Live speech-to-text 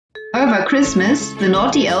Over Christmas, the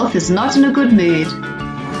naughty elf is not in a good mood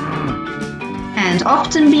and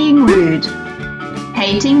often being rude,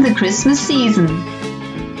 hating the Christmas season,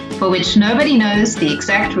 for which nobody knows the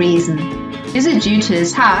exact reason. Is it due to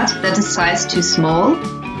his heart that is sized too small?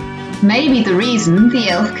 Maybe the reason the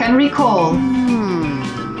elf can recall.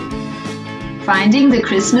 Finding the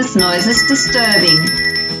Christmas noises disturbing,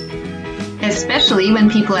 especially when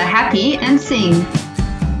people are happy and sing.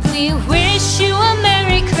 We wish you a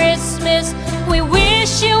Merry Christmas. We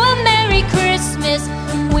wish you a Merry Christmas.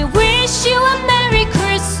 We wish you a Merry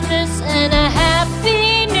Christmas and a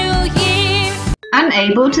Happy New Year.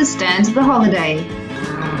 Unable to stand the holiday,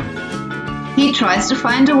 he tries to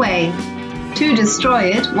find a way to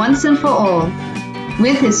destroy it once and for all.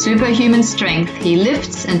 With his superhuman strength, he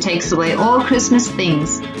lifts and takes away all Christmas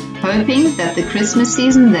things, hoping that the Christmas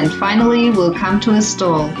season then finally will come to a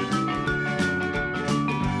stall.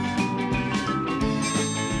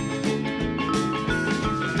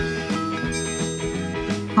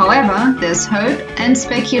 However, there's hope and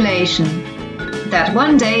speculation that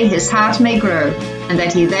one day his heart may grow and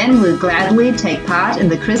that he then will gladly take part in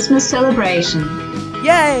the Christmas celebration.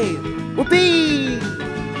 Yay! Whoopee!